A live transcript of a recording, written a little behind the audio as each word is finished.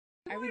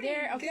Are we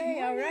there?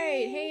 Okay, all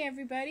right. Hey,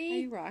 everybody. Are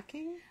you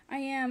rocking? I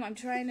am. I'm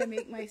trying to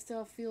make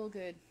myself feel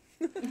good.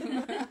 You're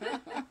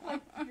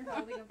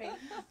holding a baby.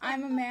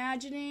 I'm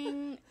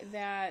imagining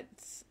that,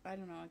 I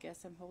don't know, I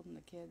guess I'm holding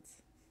the kids.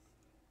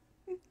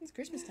 It's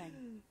Christmas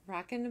time.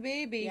 Rocking the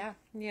baby. Yeah.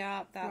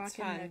 Yeah, that's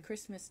Rocking fun. the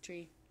Christmas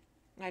tree.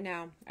 I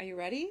know. Are you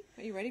ready?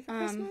 Are you ready for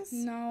Christmas?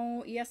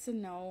 No, yes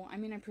and no. I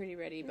mean, I'm pretty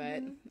ready,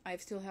 but I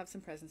still have some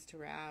presents to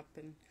wrap,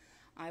 and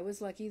I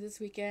was lucky this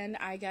weekend.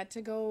 I got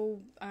to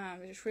go,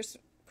 I'm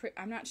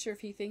not sure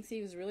if he thinks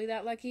he was really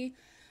that lucky,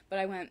 but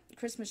I went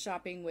Christmas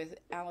shopping with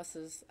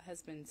Alice's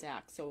husband,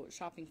 Zach, so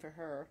shopping for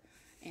her,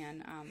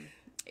 and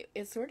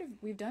it's sort of,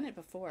 we've done it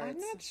before. I'm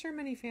not sure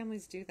many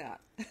families do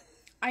that.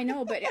 I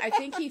know, but I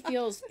think he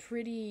feels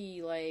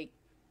pretty, like...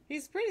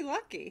 He's pretty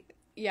lucky.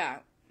 Yeah.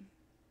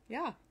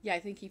 Yeah. Yeah,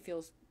 I think he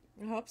feels...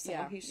 I hope so.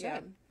 Yeah, He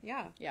should.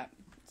 Yeah. Yeah.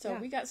 So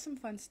we got some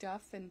fun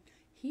stuff, and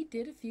he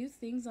did a few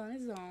things on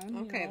his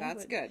own. Okay,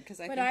 that's good,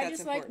 because I think that's important. But I that's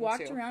just, like, important,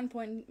 walked too. around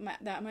pointing,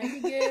 that might be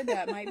good,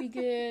 that might be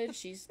good.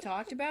 She's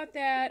talked about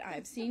that.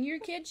 I've seen your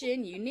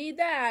kitchen. You need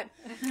that.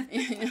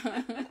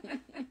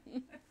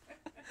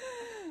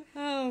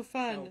 Oh,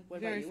 fun. So,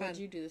 what Very about you? fun. What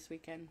did you do this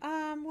weekend?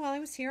 Well, I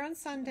was here on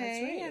Sunday,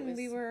 That's right, and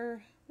we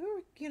were,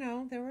 you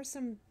know, there were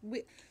some,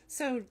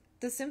 so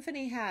the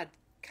symphony had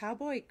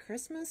Cowboy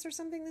Christmas or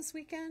something this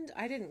weekend.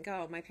 I didn't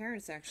go. My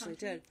parents actually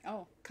did.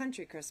 Oh.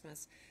 Country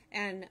Christmas.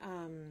 And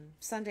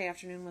Sunday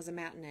afternoon was a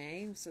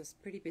matinee, so it was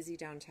pretty busy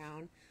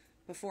downtown.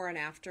 Before and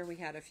after, we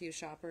had a few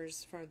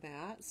shoppers for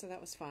that, so that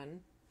was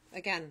fun.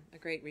 Again, a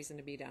great reason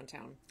to be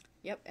downtown.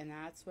 Yep, and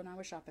that's when I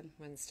was shopping.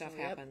 When stuff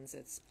happens,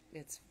 it's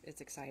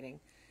exciting.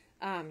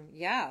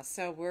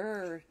 So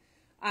we're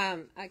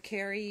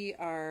Carrie,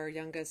 our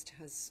youngest,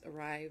 has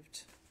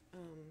arrived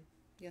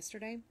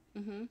yesterday.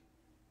 Mm-hmm.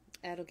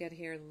 Ed'll get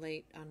here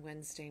late on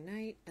Wednesday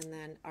night, and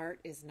then Art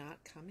is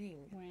not coming.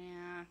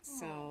 Yeah.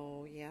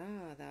 So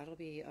that'll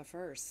be a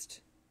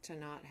first to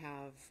not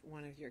have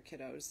one of your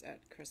kiddos at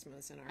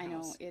Christmas in our house. I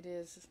know, it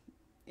is.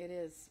 It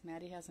is.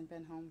 Maddie hasn't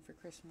been home for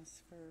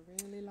Christmas for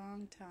a really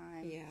long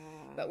time. Yeah.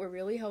 But we're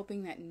really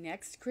hoping that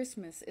next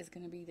Christmas is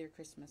going to be their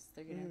Christmas.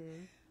 They're gonna.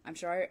 I'm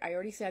sure I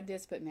already said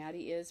this, but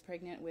Maddie is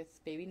pregnant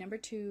with baby number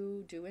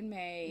 2, due in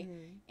May,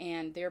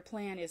 and their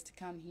plan is to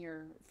come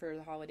here for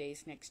the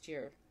holidays next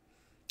year.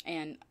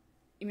 And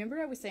remember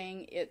I was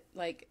saying it,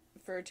 like,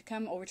 to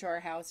come over to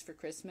our house for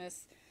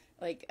Christmas,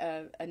 like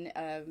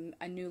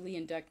a newly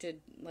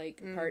inducted,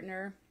 like,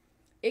 partner,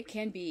 it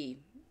can be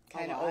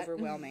kind of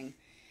overwhelming.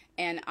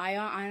 And I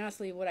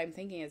honestly, what I'm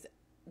thinking is,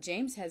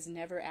 James has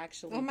never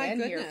actually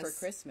been here for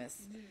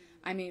Christmas.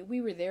 I mean, we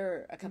were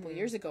there a couple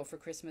years ago for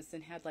Christmas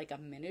and had, like, a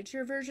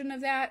miniature version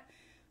of that.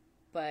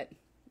 But,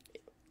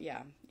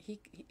 yeah, he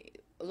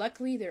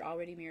luckily, they're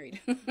already married.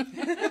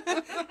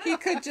 He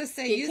could just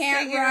say, He you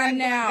can't stay here, run I'm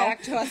now. going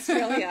back to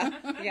Australia.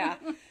 Yeah.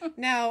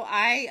 No,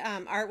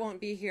 Art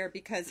won't be here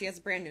because he has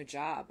a brand new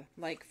job.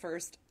 Like,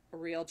 first, a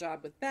real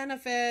job with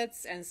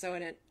benefits. And so,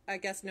 I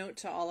guess, note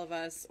to all of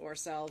us,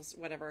 ourselves,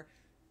 whatever,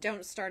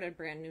 don't start a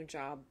brand new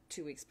job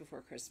 2 weeks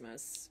before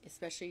Christmas.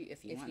 Especially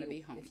if you want to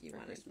be home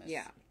for Christmas.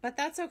 Yeah, but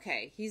that's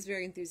okay. He's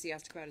very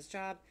enthusiastic about his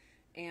job,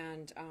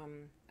 and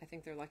I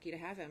think they're lucky to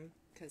have him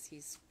because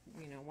he's,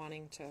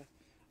 wanting to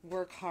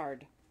work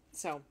hard.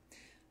 So,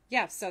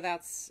 so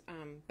that's,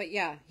 but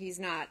yeah, he's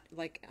not,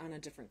 like, on a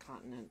different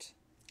continent.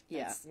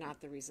 That's not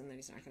the reason that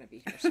he's not going to be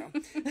here, so.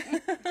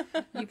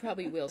 You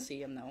probably will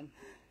see him, though.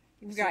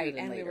 Right,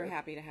 and we were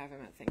happy to have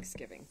him at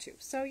Thanksgiving, too.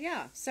 So,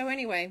 yeah. So,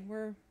 anyway,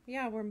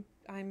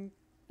 I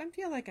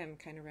feel like I'm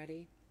kind of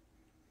ready.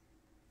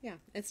 Yeah,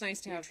 it's nice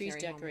to have trees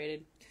Carrie decorated.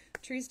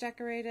 Home. Trees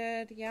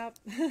decorated, yep.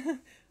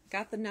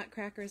 Got the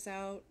nutcrackers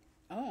out.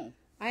 Oh,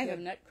 I have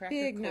a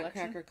big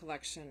nutcracker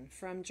collection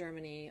from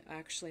Germany.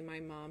 Actually, my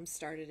mom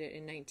started it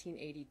in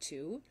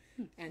 1982,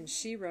 and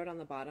she wrote on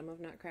the bottom of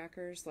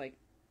nutcrackers, like,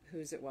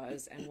 whose it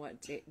was and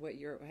what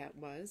year it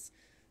was.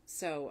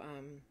 So,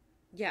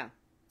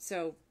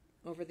 So,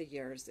 over the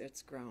years,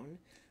 it's grown.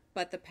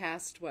 But the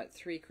past,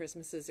 3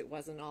 Christmases, it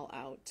wasn't all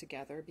out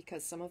together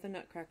because some of the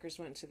nutcrackers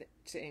went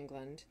to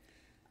England.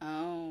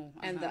 Oh.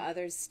 And the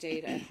others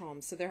stayed at home.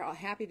 So they're all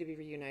happy to be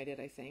reunited,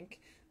 I think.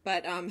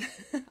 But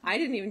I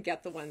didn't even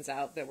get the ones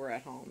out that were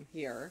at home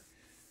here.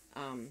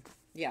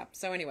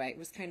 So anyway, it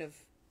was kind of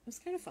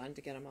fun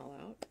to get them all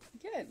out.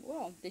 Good.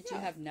 Well, did you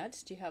have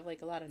nuts? Do you have,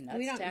 like, a lot of nuts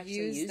We don't to actually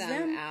use them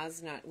them?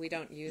 as nut. We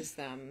don't use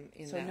them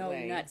in that way.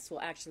 So no nuts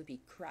will actually be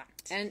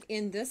cracked. And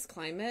in this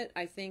climate,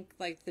 I think,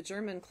 like, the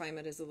German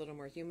climate is a little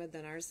more humid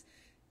than ours.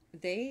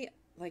 They,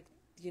 like,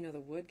 the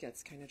wood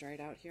gets kind of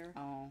dried out here.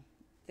 Oh.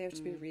 They have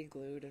to be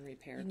re-glued and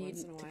repaired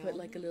once in a while. You need to put,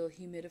 like, a little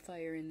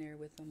humidifier in there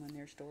with them when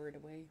they're stored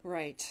away.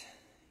 Right.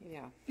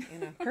 Yeah.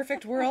 In a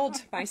perfect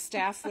world, my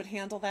staff would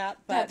handle that,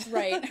 but that's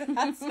right.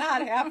 That's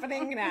not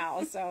happening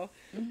now. So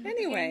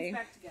anyway,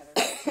 Back together.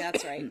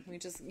 That's right. We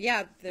just,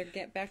 they're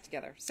get back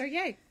together. So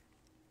yay.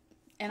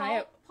 And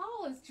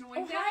Paul has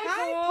joined us.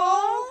 Hi,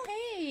 Paul.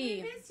 Hey.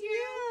 We miss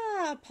you.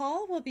 Yeah,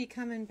 Paul will be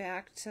coming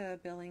back to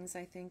Billings,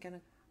 I think,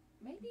 in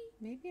Maybe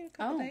in a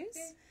couple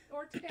days.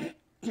 Or today.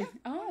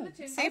 Oh,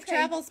 Safe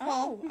travels,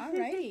 Paul. Oh,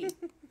 alrighty.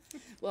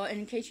 Well, and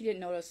in case you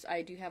didn't notice,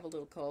 I do have a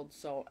little cold,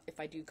 so if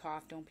I do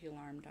cough, don't be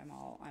alarmed.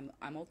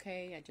 I'm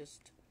okay.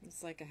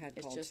 It's like a head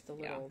cold. It's just a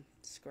little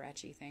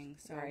scratchy thing.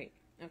 So. Right.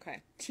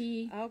 Okay.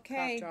 Tea.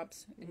 Okay. Cough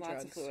drops. And Lots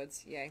drugs. of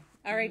fluids. Yay.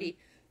 Alrighty.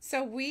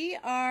 So we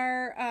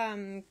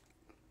are.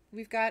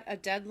 We've got a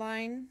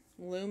deadline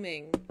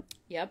looming.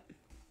 Yep.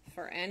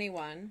 For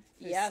anyone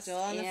who's Yes, still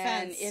on the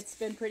and fence. it's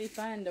been pretty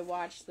fun to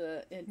watch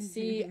and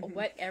see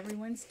what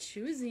everyone's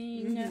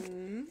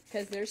choosing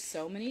because there's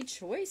so many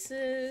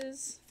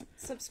choices.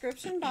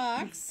 Subscription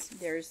box.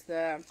 There's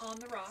the On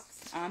the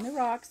Rocks. On the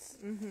Rocks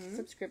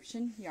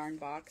subscription yarn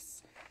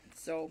box.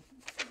 So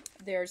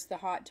there's the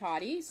Hot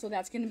Toddy. So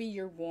that's going to be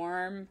your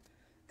warm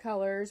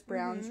colors,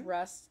 browns,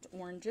 rust,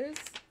 oranges.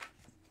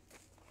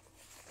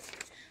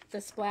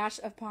 The Splash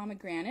of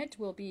Pomegranate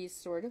will be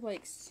sort of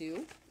like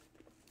soup.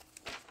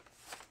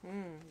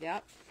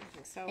 Yep. I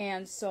think so.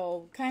 And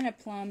so kind of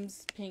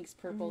plums, pinks,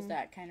 purples,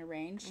 that kind of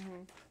range.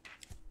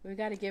 We've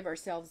got to give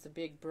ourselves the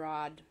big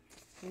broad.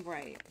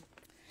 Right.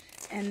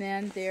 And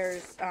then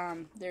there's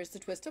the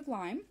Twist of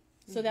Lime.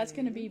 So that's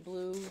going to be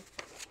blues,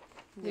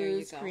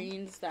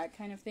 greens, that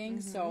kind of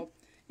thing. So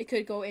it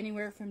could go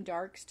anywhere from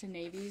darks to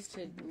navies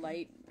to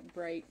light,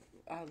 bright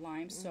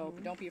limes. So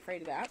don't be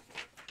afraid of that.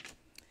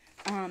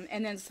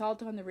 And then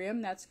Salt on the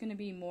Rim, that's going to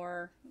be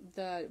more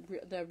the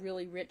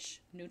really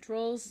rich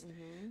neutrals.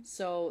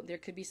 So there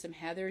could be some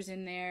heathers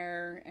in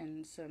there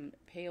and some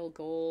pale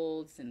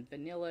golds and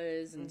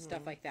vanillas and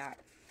stuff like that.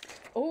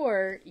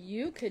 Or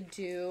you could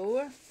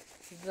do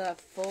the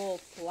Full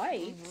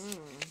Flight,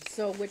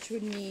 so which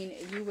would mean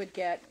you would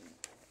get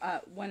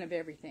one of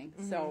everything.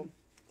 So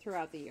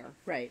Throughout the year.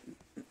 right.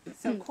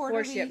 So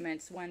 4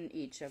 shipments, one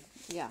each of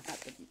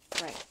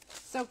Right.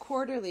 So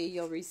quarterly,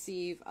 you'll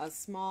receive a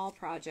small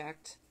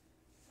project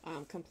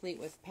complete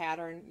with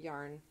pattern,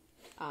 yarn,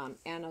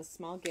 and a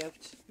small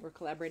gift. We're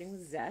collaborating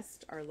with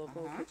Zest, our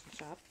local kitchen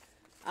shop.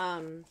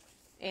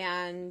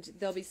 And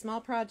there'll be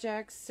small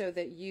projects so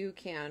that you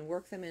can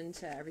work them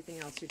into everything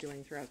else you're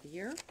doing throughout the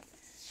year.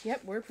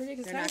 Yep, we're pretty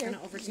excited. They're not going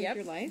to overtake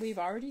your life. We've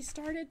already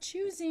started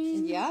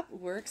choosing. Yep,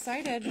 we're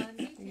excited.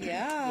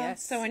 Yeah.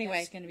 Yes, So anyway,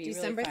 that's gonna be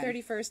December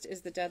really fun. 31st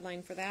is the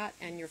deadline for that,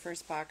 and your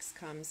first box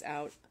comes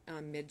out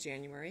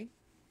mid-January.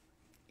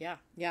 Yeah.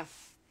 Yeah.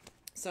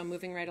 So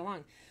moving right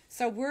along.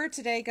 So we're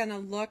today going to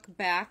look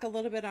back a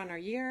little bit on our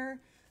year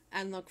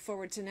and look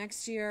forward to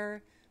next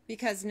year,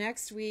 because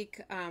next week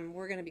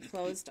we're going to be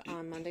closed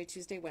on Monday,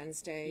 Tuesday,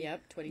 Wednesday.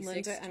 Yep,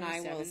 26, Linda and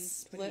I will 27,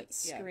 split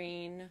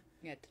screen.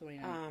 Yeah,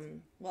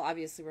 29. Well,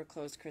 obviously we're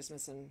closed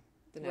Christmas and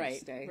the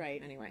next day.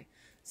 Right. Anyway,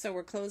 so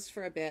we're closed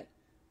for a bit,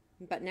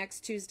 but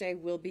next Tuesday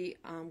we'll be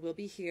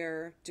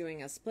here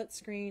doing a split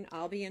screen.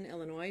 I'll be in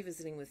Illinois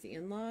visiting with the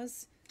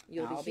in-laws.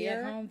 I'll be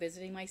at home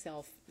visiting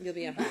myself. You'll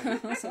be at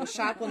home, so the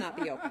shop will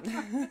not be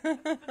open.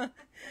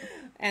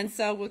 And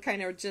so we'll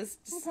kind of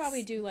We'll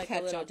probably do like a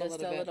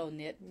little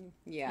knit.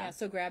 Yeah.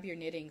 So grab your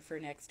knitting for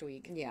next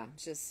week. Yeah,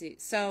 just see.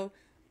 So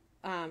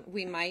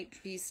we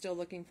might be still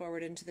looking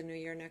forward into the new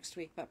year next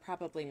week, but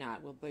probably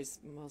not. We'll be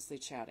mostly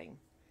chatting.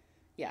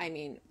 Yeah. I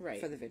mean, right.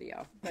 For the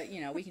video. But,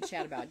 we can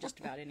chat about just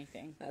about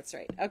anything. That's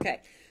right. Okay.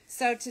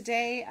 So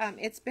today,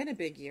 it's been a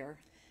big year.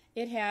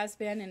 It has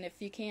been, and if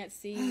you can't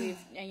see, we've,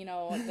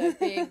 the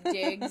big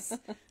digs,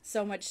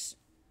 so much,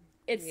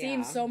 it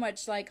seems so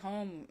much like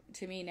home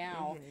to me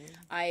now.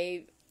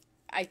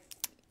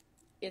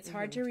 It's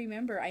hard to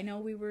remember. I know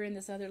we were in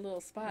this other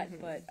little spot,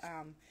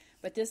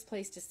 but this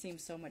place just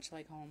seems so much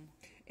like home.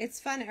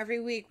 It's fun every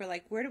week. We're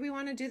like, where do we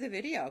want to do the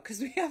video? Because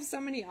we have so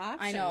many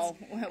options. I know.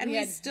 And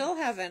we still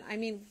haven't. I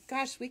mean,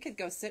 gosh, we could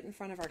go sit in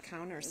front of our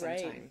counter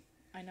sometime. Right.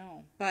 I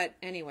know. But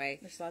anyway,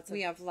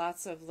 we have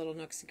lots of little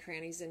nooks and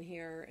crannies in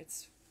here.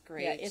 It's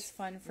great. Yeah, it's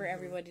fun for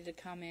everybody to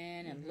come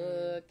in and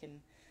look,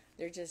 and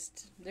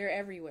they're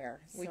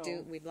everywhere.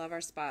 So. We love our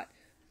spot.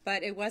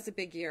 But it was a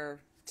big year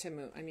to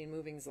move. I mean,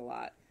 moving's a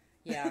lot.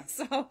 Yeah.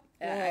 So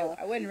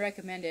I wouldn't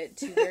recommend it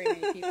to very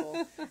many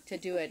people to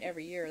do it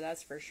every year.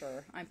 That's for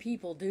sure.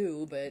 People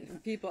do, but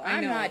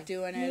I'm not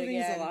doing it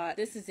Moving's again. a lot.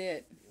 This is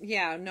it.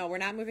 Yeah, no, we're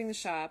not moving the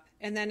shop.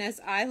 And then as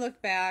I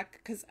look back,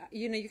 because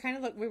we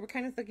were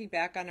kind of looking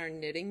back on our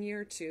knitting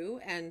year too,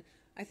 and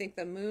I think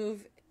the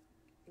move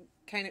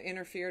kind of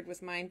interfered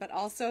with mine. But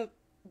also,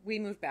 we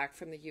moved back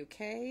from the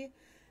UK.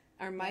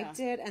 Our Mike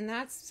did, and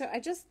that's so.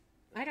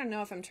 I don't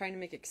know if I'm trying to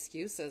make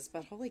excuses,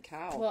 but holy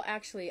cow. Well,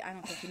 actually, I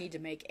don't think you need to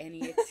make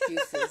any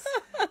excuses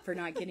for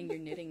not getting your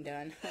knitting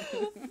done.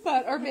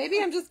 Or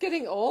maybe I'm just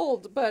getting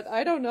old, but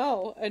I don't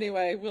know.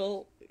 Anyway,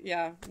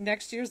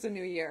 next year's a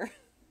new year.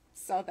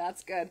 So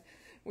that's good.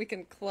 We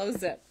can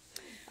close it.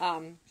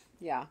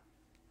 Yeah.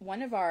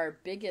 One of our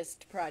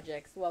biggest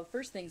projects,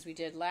 first things we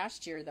did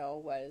last year, though,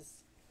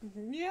 was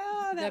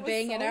the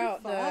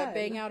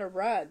bang out a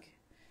rug.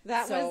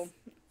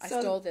 I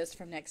stole this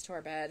from next to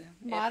our bed.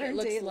 It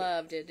looks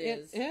loved. It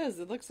is. It is.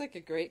 It looks like a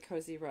great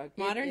cozy rug.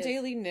 Modern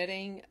Daily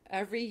Knitting,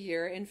 every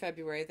year in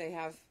February, they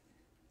have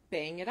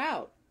Bang It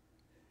Out.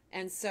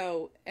 And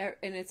so, and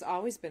it's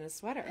always been a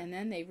sweater. And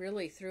then they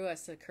really threw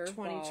us a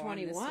curveball.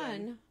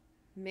 2021,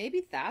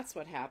 maybe that's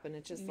what happened.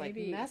 It just like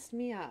messed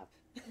me up.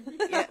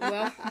 Yeah,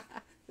 well,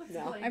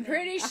 no, I'm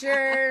pretty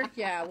sure.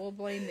 Yeah, we'll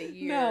blame the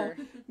year.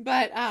 No,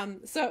 but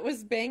so it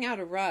was bang out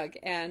a rug,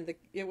 and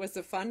it was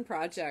a fun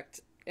project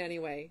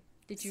anyway.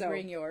 Did you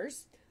bring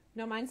yours?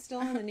 No, mine's still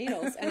on the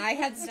needles, and I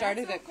had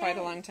started it quite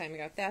a long time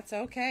ago. That's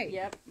okay.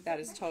 Yep, that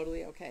is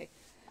totally okay.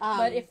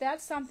 But if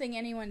that's something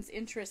anyone's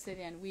interested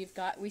in,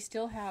 we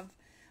still have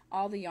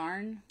all the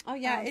yarn. Oh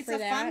yeah, it's a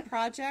fun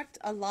project.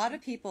 A lot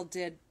of people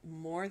did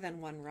more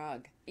than one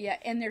rug. Yeah,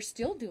 and they're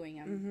still doing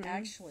them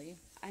actually.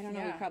 I don't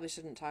know. We probably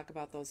shouldn't talk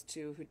about those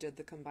two who did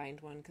the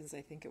combined one because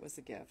I think it was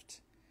a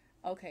gift.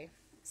 Okay.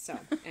 So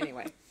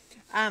anyway,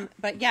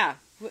 but yeah,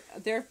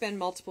 there have been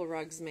multiple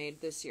rugs made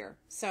this year.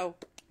 So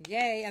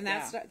yay! And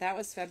that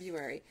was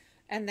February,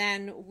 and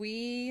then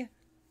we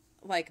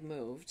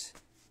moved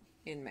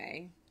in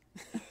May.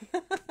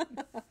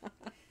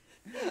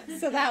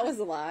 So that was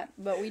a lot.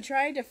 But we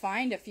tried to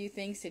find a few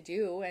things to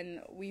do,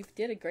 and we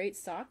did a great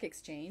sock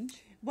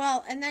exchange.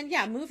 Well, and then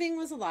moving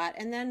was a lot,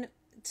 and then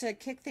to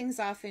kick things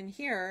off in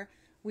here,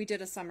 we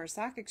did a summer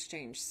sock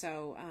exchange.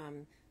 So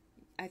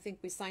I think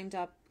we signed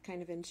up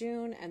kind of in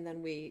June, and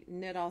then we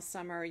knit all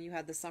summer. You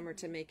had the summer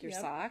to make your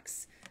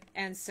socks,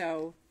 and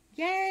so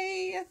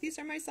yay! These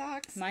are my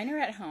socks. Mine are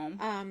at home.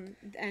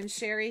 And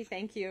Sherry,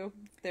 thank you.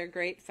 They're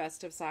great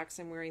festive socks.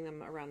 I'm wearing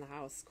them around the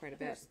house quite a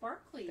bit. They're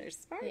sparkly. They're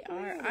sparkly. They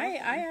are.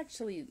 I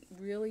actually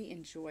really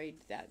enjoyed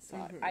that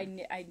sock. I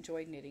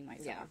enjoyed knitting my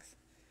socks. Yeah.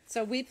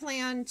 So we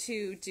plan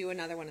to do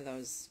another one of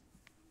those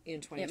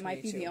in 2022. It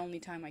might be the only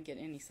time I get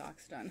any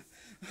socks done.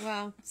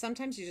 Well,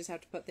 sometimes you just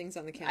have to put things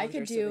on the calendar.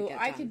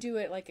 I could do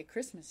it like a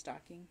Christmas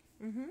stocking.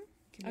 Mm-hmm.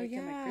 Can make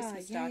them a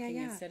Christmas stocking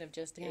instead of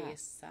just a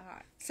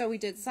sock. So we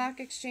did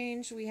sock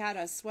exchange. We had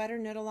a sweater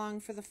knit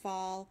along for the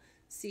fall.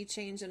 Sea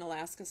change and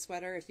Alaska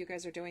sweater. If you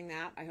guys are doing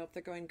that, I hope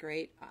they're going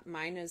great.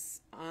 Mine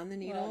is on the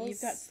needles. Well,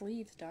 you've got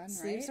sleeves done, right?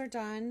 Sleeves are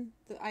done.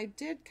 I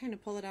did kind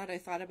of pull it out. I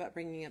thought about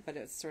bringing it, but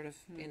it's sort of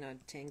in a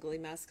tangly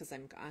mess because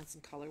I'm on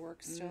some color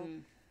work still.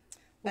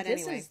 But well,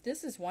 anyway,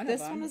 this is one of them.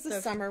 This one is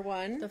the summer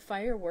one. The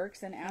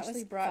fireworks, and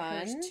Ashley brought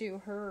hers fun. to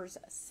hers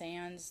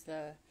sans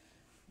the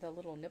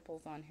little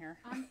nipples on here.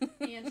 I'm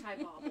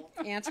anti-bobble.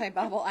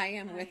 Anti-bubble. I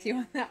am with you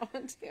on that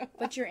one too.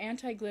 But you're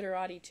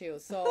anti-glitterati too,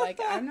 so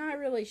I'm not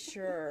really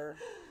sure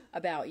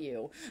about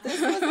you. This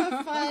was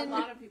a fun. A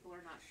lot of people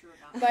are not sure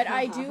about But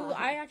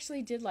I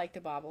actually did like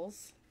the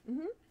bobbles.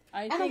 Mm-hmm.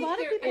 I and think a lot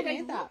of people they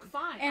made that. look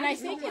fine. And I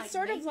think it's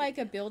sort of making like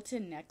a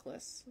built-in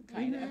necklace,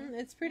 kind of.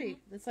 It's pretty.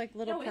 It's like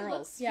little It pearls.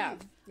 looks Yeah.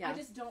 cute. Yeah. I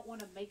just don't want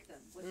to make them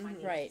with my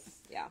needles. Right.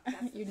 Yeah.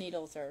 Your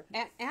needles are.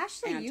 And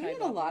Ashley, you did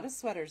a lot of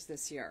sweaters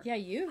this year. Yeah,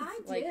 you've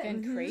I did.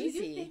 been crazy.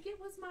 Do you think it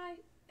was my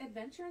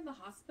adventure in the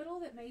hospital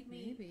that made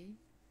me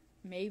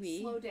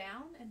Maybe. slow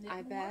down and knit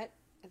I more? bet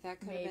that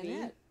could have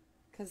been it.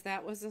 Because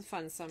that was a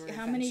fun summer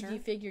How adventure. many do you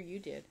figure you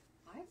did?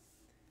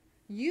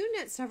 You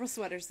knit several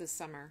sweaters this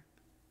summer.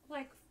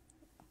 Like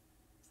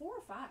 4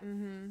 or 5.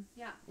 Mm-hmm.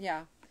 Yeah.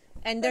 Yeah.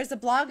 And there's a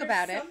blog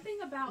about it. There's something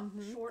about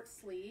short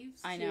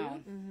sleeves, too, I know.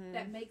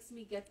 that makes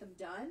me get them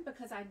done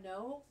because I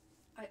know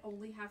I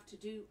only have to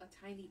do a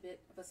tiny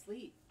bit of a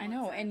sleeve. I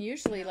know, and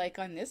usually, like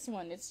on this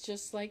one, it's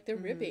just like the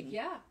ribbing.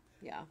 Yeah.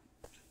 Yeah.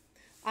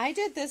 I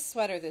did this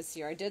sweater this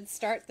year. I did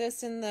start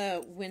this in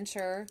the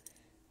winter,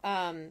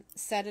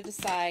 set it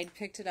aside,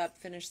 picked it up,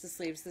 finished the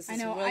sleeves. This is I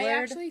know. Willard. I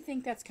actually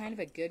think that's kind of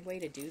a good way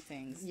to do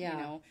things. Yeah.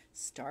 You know,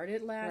 start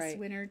it last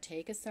winter,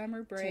 take a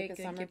summer break,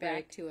 then get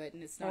back to it,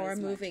 and it's not or as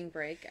a much. moving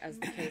break, as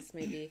the case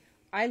may be.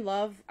 I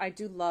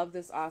do love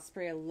this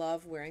osprey. I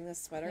love wearing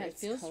this sweater. Yeah, it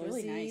it's feels cozy.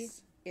 really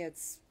nice.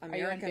 It's Are you on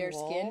American bear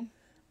wool. skin?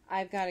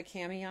 I've got a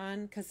cami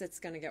on because it's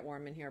going to get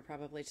warm in here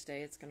probably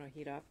today. It's going to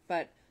heat up,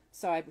 but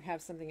so I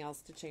have something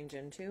else to change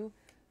into.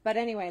 But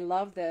anyway,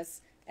 love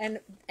this. And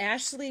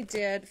Ashley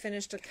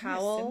finished a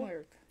cowl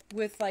Similar.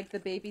 with like the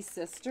baby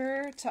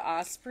sister to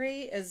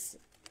Osprey is,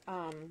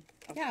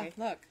 yeah,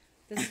 look,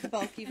 this is the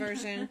bulky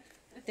version.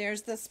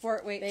 There's the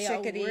sport weight They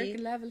all chickadee.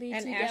 work lovely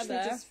and together.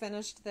 Ashley just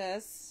finished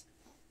this.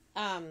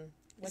 What's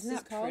Isn't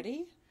this that called?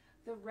 pretty?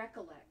 The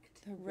Recollect.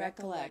 The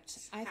Recollect.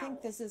 I Cowl.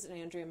 think this is an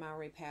Andrea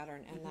Mowry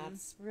pattern, and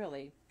that's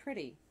really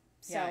pretty.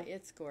 So Yeah,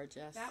 it's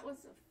gorgeous. That was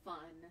a fun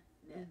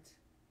knit.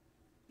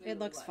 it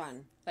looks was.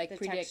 fun. like the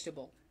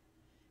predictable.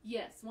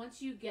 Yes,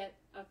 once you get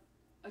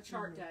a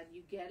chart done,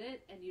 you get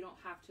it, and you don't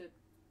have to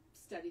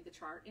study the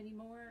chart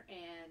anymore.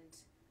 And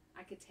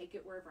I could take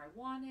it wherever I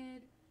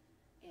wanted,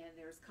 and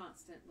there's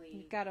constantly.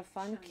 You've got a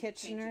fun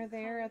Kitchener changing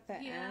there color. at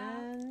the Yeah.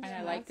 end. And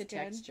I like the That's good.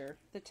 texture.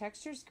 The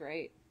texture's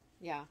great.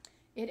 Yeah.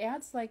 It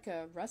adds like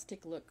a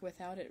rustic look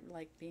without it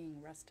like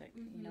being rustic.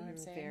 You know what I'm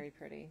saying? Very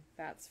pretty.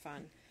 That's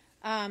fun.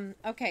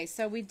 Okay,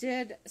 so we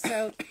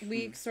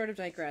sort of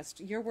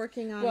digressed. You're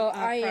working on a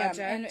project.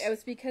 and it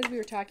was because we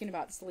were talking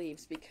about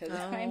sleeves, because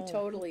I'm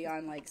totally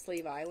on like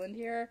Sleeve Island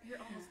here. You're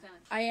almost done.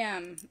 I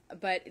am,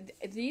 but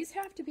these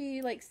have to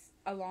be like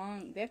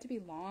they have to be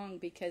long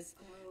because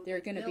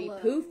they're going to be billow.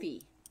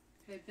 poofy.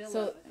 They billow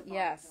So at the bottom,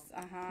 yes,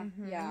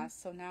 don't they? yeah.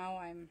 So now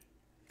I'm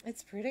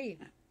It's pretty.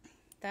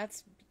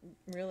 That's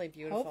really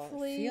beautiful.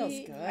 Hopefully, it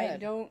feels good. I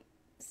don't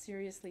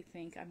seriously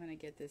think I'm going to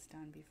get this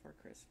done before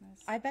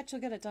Christmas. I bet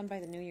you'll get it done by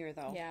the new year,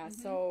 though. Yeah,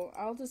 so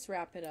I'll just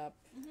wrap it up.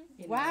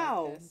 You know,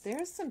 Wow, like this.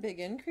 there's some big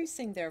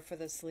increasing there for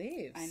the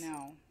sleeves. I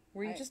know.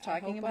 Were you just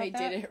talking I hope about I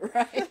that? did it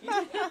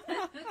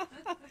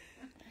right.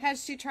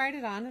 Has she tried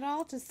it on at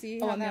all to see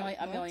how a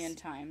that million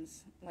looks?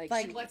 times. Like-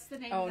 And what's the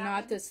name Oh, of that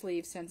not one? the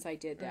sleeve since I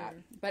did that.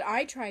 But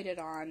I tried it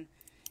on,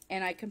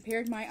 and I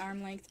compared my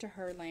arm length to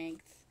her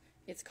length.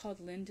 It's called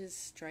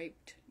Linda's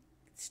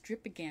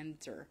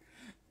Stripaganzer.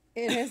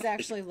 It is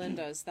actually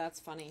Linda's. That's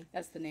funny.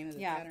 That's the name of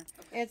the Yeah. pattern.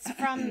 It's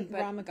from But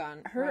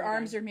Ramadan. Her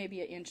arms are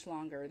maybe an inch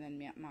longer than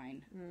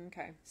mine.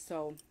 Okay.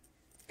 So,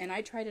 and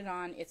I tried it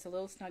on. It's a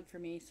little snug for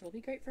me, so it'll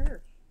be great for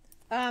her.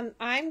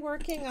 I'm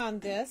working on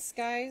this,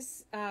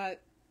 guys.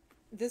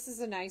 This is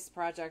a nice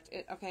project.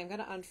 Okay, I'm going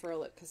to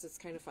unfurl it because it's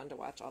kind of fun to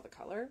watch all the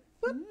color.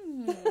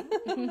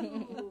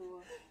 Ooh.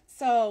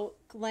 So,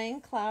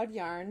 Lang Cloud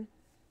Yarn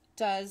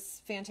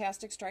does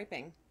fantastic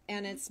striping.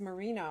 And it's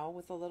merino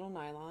with a little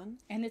nylon.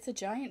 And it's a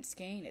giant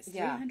skein. It's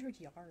Yeah. 300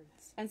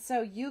 yards. And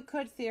so you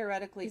could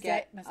theoretically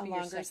get must a be your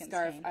longer second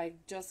scarf. skein. I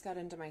just got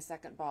into my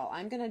second ball.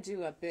 I'm going to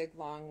do a big,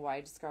 long,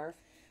 wide scarf.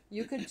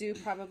 You could do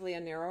probably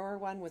a narrower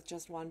one with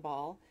just one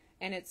ball.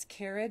 And it's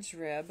carriage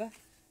rib.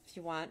 If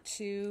you want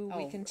to,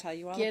 we can tell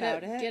you all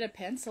about it. Get a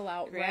pencil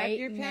out Grab right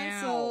your now.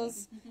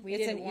 pencils. We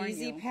It's didn't an warn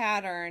easy you.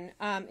 pattern.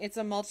 It's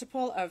a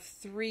multiple of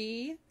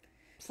 3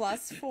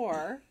 plus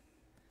 4.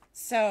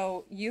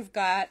 So you've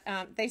got,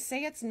 they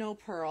say it's no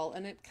purl,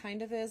 and it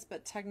kind of is,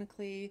 but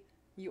technically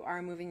you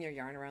are moving your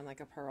yarn around like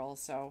a purl.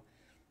 So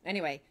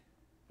anyway,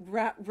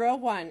 row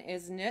 1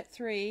 is knit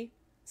 3,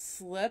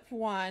 slip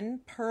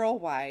 1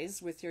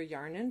 purlwise with your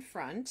yarn in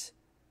front,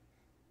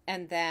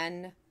 and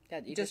then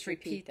You just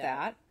repeat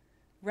that.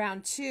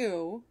 Round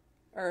 2,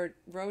 or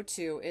row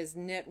 2, is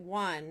knit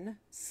 1,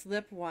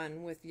 slip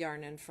 1 with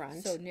yarn in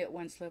front. So knit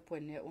 1, slip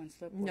 1, knit 1,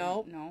 slip 1.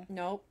 Nope. No.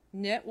 Nope.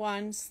 Knit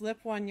 1,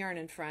 slip 1 yarn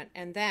in front,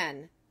 and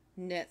then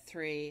knit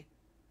 3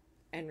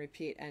 and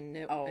repeat and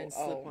knit and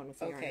slip 1 with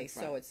the yarn in Okay,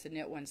 front. so it's the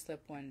knit 1,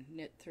 slip 1,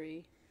 knit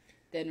 3,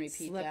 then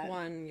repeat slip that.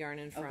 1 yarn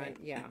in front.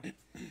 Yeah.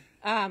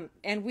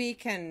 And we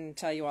can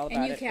tell you all about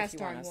And you it. cast if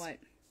you want on us. what?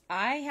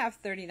 I have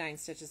 39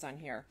 stitches on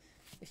here.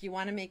 If you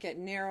want to make it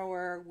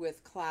narrower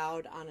with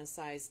cloud on a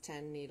size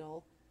 10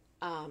 needle,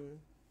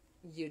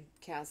 you'd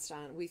cast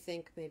on, we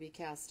think maybe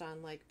cast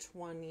on like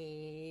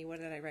 20, what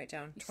did I write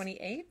down?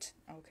 28?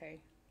 Okay.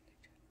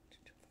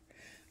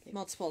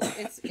 Multiples.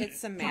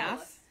 It's a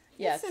math.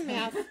 Yes. It's a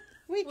math.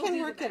 We We'll can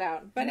do work the it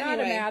out. But I'm not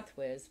a anyway, math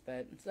whiz,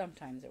 but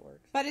sometimes it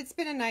works. but it's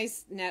been a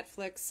nice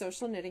Netflix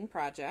social knitting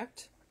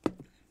project.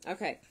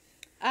 Okay.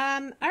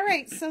 All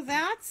right. So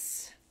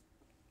that's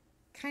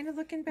kind of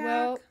looking back.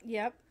 Well,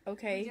 yep. We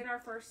Okay. did our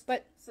first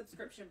But-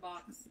 subscription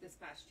box this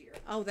past year.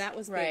 oh, that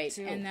was Right,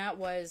 big too. and that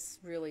was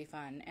really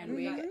fun. And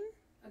We we got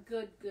a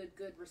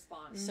good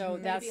response. So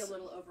Maybe that's- a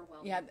little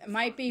overwhelming. yeah, it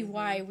might be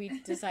why we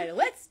decided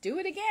let's do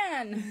it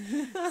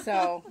again.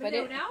 So, But but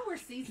no, it, now we're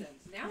seasoned.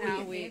 Now, Now we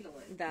can we- handle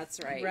it. That's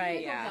right. Right.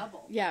 We'll Yeah.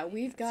 double. yeah,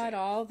 we've got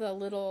all the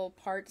little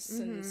parts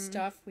and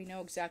stuff. We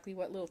know exactly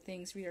what little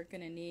things we are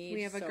going to need.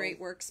 We have a so great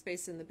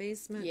workspace in the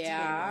basement to get it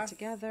Yeah. all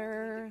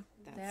together.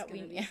 That's That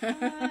gonna we- be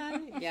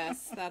fun.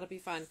 Yes, that'll be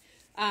fun.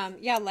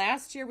 Yeah,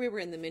 last year we were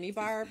in the mini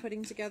bar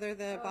putting together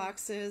the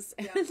boxes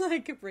and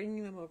like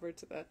bringing them over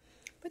to the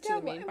But to that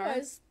the main it bar.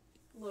 was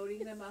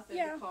Loading them up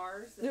Yeah. into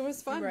cars. It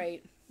was fun.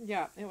 right.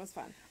 Yeah, it was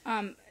fun.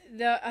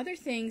 The other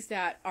things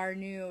that are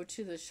new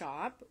to the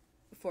shop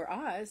for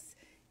us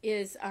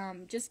is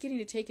just getting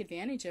to take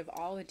advantage of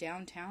all the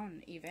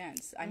downtown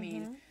events. I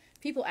mean,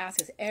 people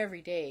ask us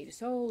every day,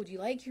 so do you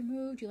like your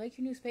move? Do you like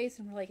your new space?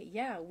 And we're like,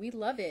 yeah, we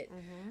love it.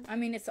 I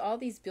mean, it's all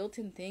these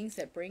built-in things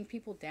that bring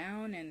people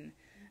down, and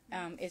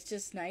it's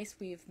just nice.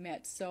 We've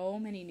met so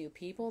many new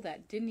people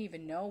that didn't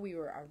even know we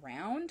were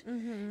around,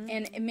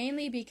 and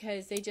mainly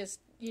because they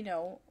just, you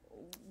know,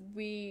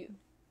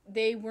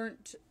 they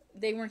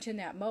weren't in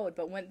that mode.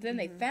 But then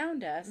they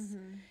found us,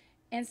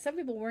 and some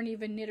people weren't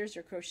even knitters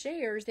or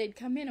crocheters. They'd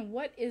come in and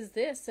what is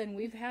this? And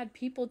we've had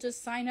people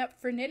just sign up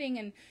for knitting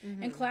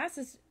and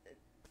classes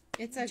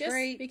It's a just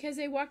great because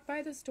they walked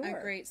by the store.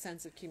 a great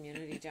sense of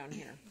community down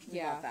here. We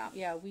yeah, love that.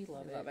 yeah, we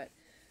love We it. love it.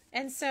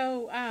 And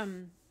so,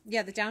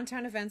 yeah, the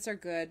downtown events are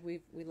good. We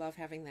love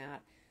having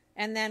that.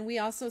 And then we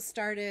also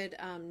started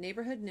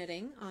neighborhood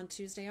knitting on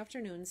Tuesday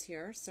afternoons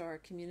here. So our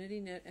community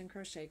knit and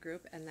crochet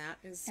group, and that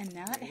is And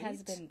that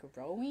has great. been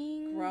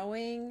growing.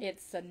 growing.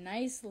 It's a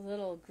nice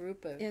little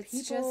group of It's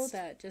people just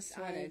that just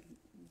want to.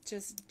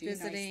 just do nice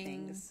visiting,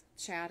 things.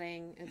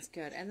 chatting. It's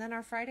good. And then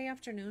our Friday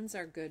afternoons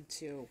are good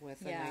too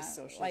with a Yeah, nice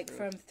social like group.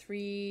 from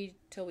 3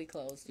 till we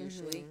close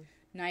usually.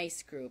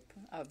 Nice group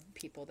of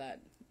people that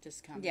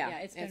just come. Yeah,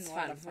 it's been a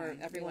lot fun. of fun. Where We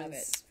love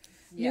everyone's it.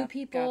 yeah, New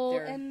people got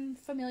their- and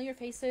familiar other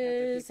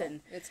faces, people.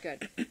 and It's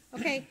good.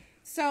 Okay,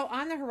 so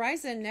on the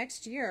horizon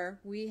next year,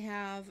 we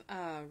have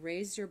a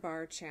Raise Your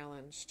Bar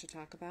challenge to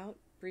talk about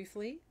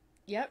briefly.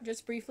 yep,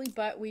 just briefly.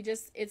 But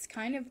it's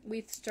kind of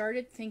we've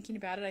started thinking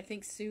about it. I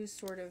think Sue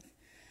sort of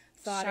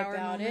thought Shower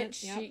about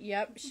moment,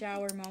 it.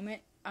 Shower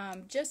moment.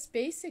 Just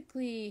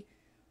basically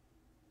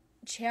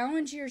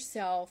challenge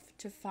yourself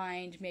to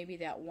find maybe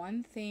that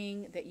one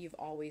thing that you've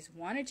always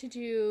wanted to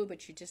do,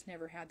 but you just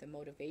never had the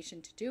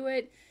motivation to do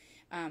it.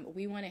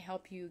 We want to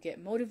help you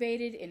get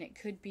motivated, and it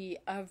could be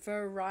a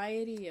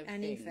variety of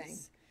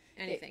things.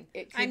 Anything.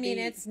 It I could mean,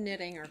 be, it's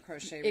knitting or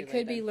crochet it related.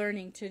 could be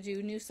learning to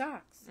do new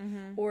socks.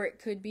 Or it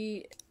could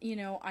be,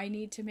 I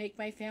need to make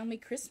my family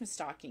Christmas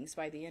stockings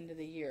by the end of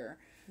the year.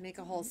 Make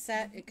a whole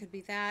set. It could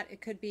be that.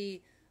 It could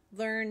be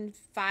learn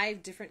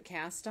 5 different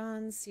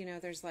cast-ons.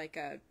 There's like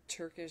a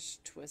Turkish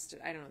twisted.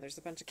 I don't know. There's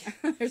a bunch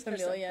of There's a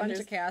million. There's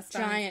There's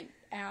cast-ons. giant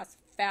ass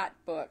fat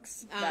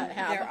books that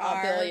have there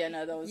a billion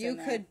of those You in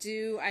there. could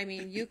do,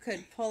 you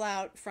could pull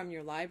out from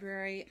your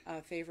library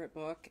a favorite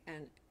book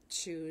and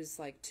choose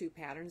like 2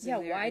 patterns in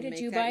there. Why did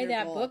you buy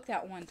that book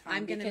that one time?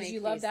 I'm gonna because make you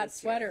love these that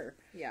this year. sweater.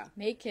 Yeah.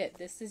 Make it.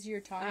 This is your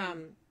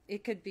time.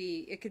 It could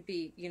be,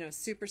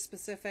 super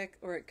specific,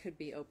 or it could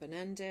be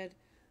open-ended.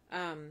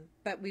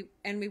 But we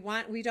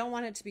don't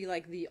want it to be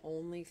like the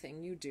only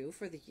thing you do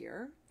for the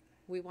year.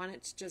 We want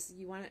it to just,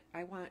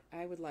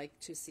 I would like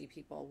to see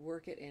people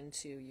work it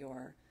into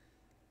your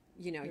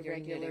your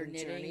regular knitting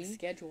knitting journey.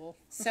 schedule.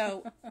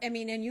 So, and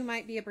you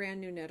might be a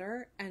brand new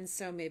knitter, and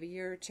so maybe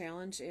your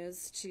challenge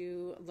is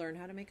to learn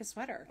how to make a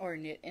sweater. Or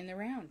knit in the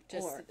round.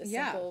 Just Or- a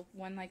yeah. simple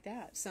one like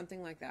that.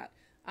 Something like that.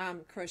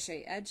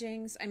 Crochet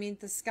edgings.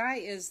 The sky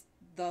is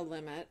the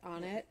limit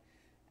on it,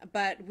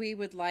 but we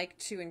would like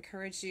to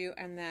encourage you,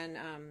 and then,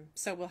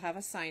 so we'll have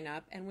a sign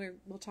up, and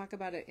we'll talk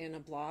about it in a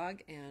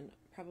blog and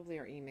probably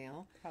our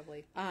email.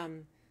 Probably.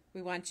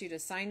 We want you to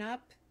sign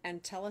up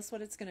and tell us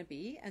what it's going to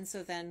be. And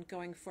so then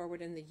going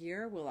forward in the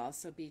year, we'll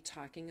also be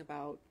talking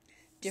about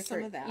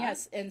some of that.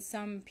 Yes, and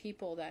some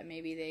people that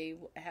maybe they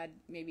had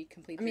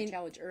completed their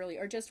challenge early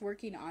or just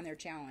working on their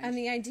challenge. And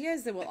the idea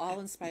is that we'll all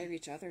inspire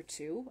each other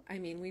too.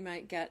 We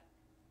might get,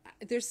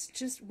 there's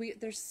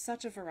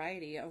such a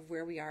variety of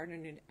where we are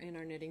in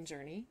our knitting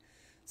journey.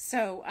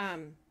 So,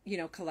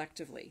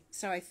 collectively.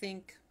 So I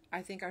think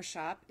our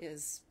shop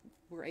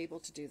we're able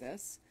to do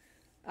this.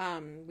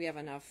 We have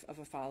enough of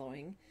a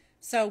following.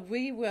 So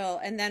we will,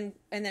 and then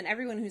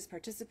everyone who's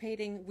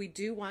participating, we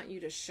do want you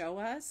to show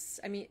us.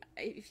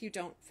 If you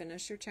don't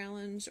finish your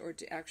challenge or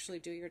to actually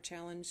do your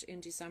challenge in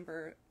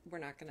December, we're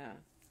not going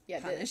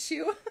to punish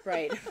you.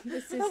 Right.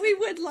 But we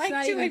would like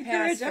to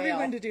encourage pass-fail.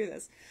 everyone to do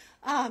this.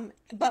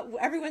 But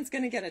everyone's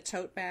going to get a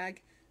tote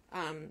bag,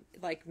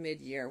 like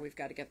mid-year. We've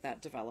got to get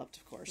that developed,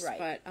 of course.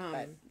 Right.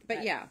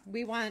 But yeah,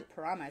 we want,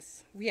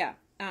 Promise. yeah.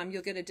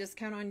 You'll get a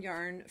discount on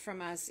yarn from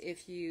us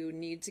if you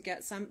need to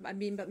get some.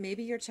 But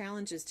maybe your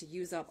challenge is to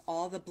use up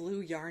all the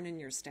blue yarn in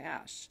your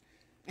stash.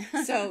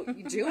 So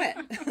you do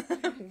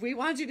it. We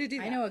want you to do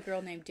that. I know a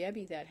girl named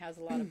Debbie that has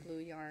a lot of blue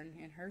yarn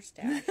in her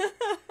stash.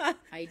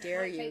 I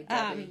dare you,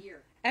 Debbie.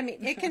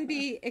 It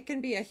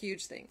can be a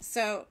huge thing.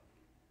 So,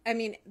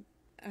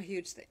 a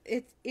huge thing.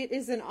 It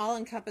is an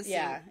all-encompassing.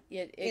 Yeah,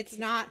 it's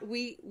not.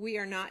 We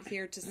are not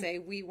here to say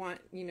we want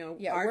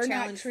Yeah, our we're not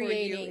challenge for you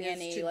creating is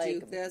any to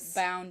do this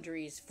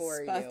boundaries for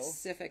you.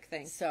 specific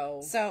thing.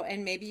 So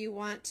And maybe you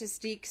want to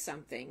steek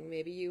something.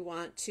 Maybe you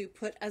want to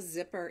put a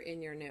zipper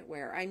in your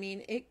knitwear.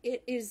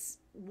 It is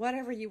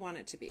whatever you want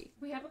it to be.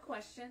 We have a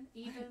question.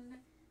 Even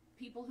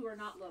people who are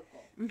not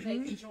local, they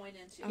can join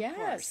into.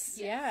 yes,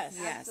 Yes.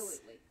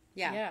 Absolutely.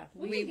 Yeah.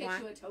 We can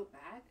get you a tote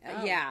bag.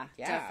 Yeah,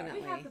 yeah.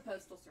 definitely. We have the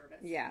postal service.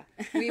 Yeah.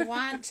 We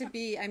want to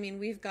be,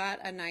 we've got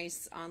a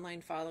nice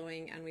online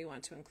following, and we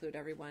want to include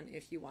everyone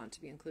if you want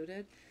to be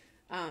included.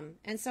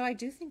 And so I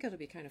do think it'll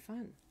be kind of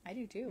fun. I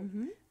do too.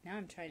 Mm-hmm. Now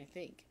I'm trying to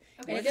think.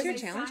 Okay, What's so your they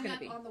challenge sign gonna up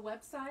be? on the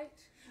website?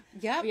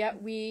 Yep. Yeah,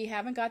 we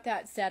haven't got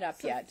that set up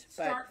So yet,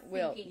 but start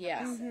we'll. thinking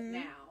Yes. about it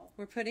now.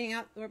 We're putting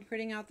out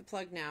the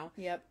plug now.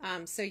 Yep.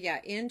 So yeah,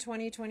 in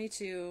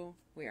 2022,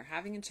 we are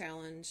having a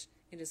challenge.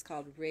 It is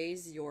called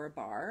Raise Your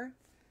Bar.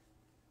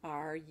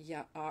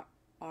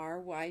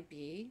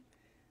 RYB.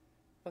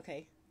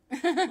 Okay.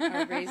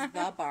 Or raise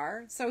the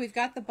bar. So we've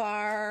got the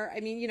bar.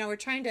 We're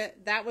trying to,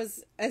 that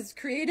was as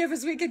creative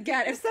as we could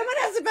get. If someone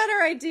has a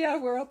better idea,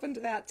 we're open to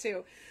that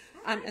too.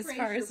 I like As Raise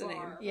far Your as the name.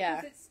 Bar, Yeah.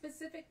 because it's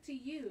specific to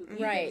you.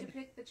 You Right. get to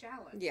pick the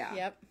challenge. Yeah.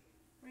 Yep.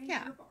 Raise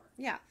Yeah. Your Bar.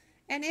 Yeah.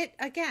 And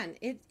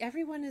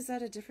everyone is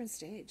at a different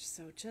stage.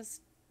 So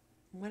just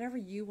whatever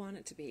you want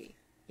it to be.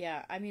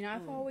 Yeah,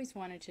 I've always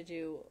wanted to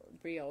do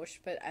brioche,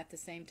 but at the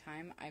same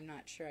time, I'm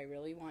not sure I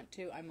really want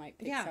to. I might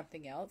pick Yeah.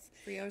 something else.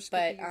 Brioche could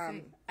But be your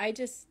thing. I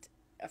just,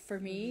 for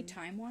me,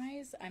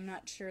 time-wise, I'm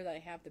not sure that I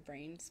have the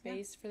brain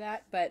space for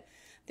that. But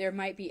there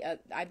might be,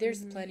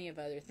 there's plenty of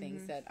other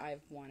things that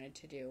I've wanted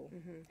to do.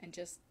 And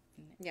just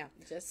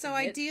So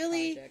knit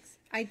ideally, projects.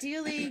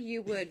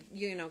 you would,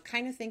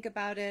 kind of think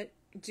about it,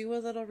 do a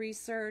little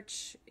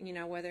research,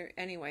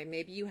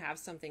 maybe you have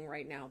something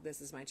right now. This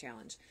is my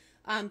challenge.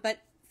 But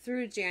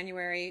through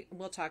January,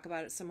 we'll talk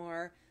about it some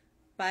more.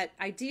 But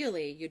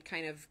ideally, you'd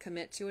kind of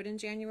commit to it in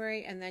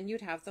January, and then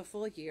you'd have the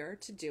full year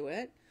to do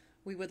it.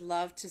 We would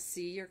love to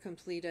see your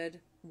completed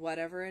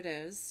whatever it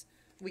is.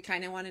 we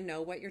kind of want to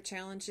know what your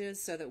challenge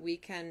is so that we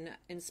can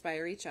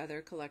inspire each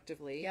other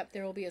collectively. Yep,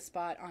 there will be a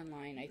spot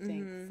online, I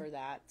think, for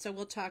that. So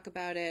we'll talk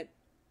about it.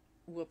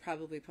 We'll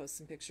probably post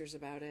some pictures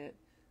about it.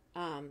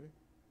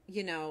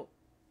 You know,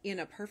 in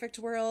a perfect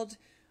world,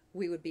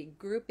 we would be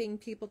grouping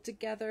people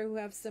together who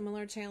have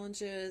similar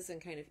challenges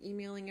and kind of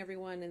emailing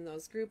everyone in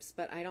those groups,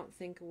 but I don't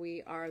think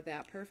we are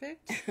that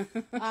perfect.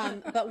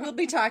 But we'll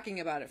be talking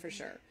about it for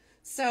sure.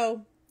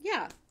 So,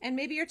 yeah. And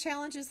maybe your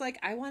challenge is like,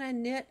 I want to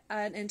knit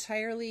an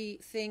entirely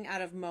thing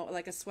out of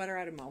like a sweater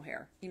out of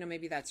mohair. You know,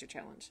 maybe that's your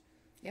challenge.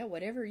 Yeah,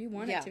 whatever you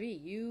want it to be.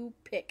 You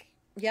pick.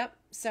 Yep.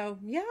 So,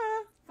 yeah.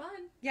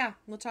 Fun. Yeah.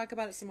 We'll talk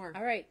about it some more.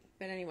 All right.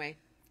 But anyway.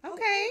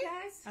 Okay.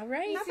 Guys. All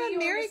right. Have See a you on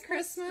Merry the split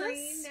Christmas.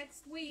 screen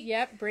next week.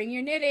 Yep, bring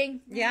your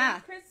knitting. Yeah.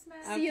 Merry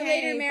Christmas. See you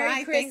later. Merry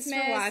bye. Christmas.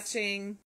 Thanks for watching.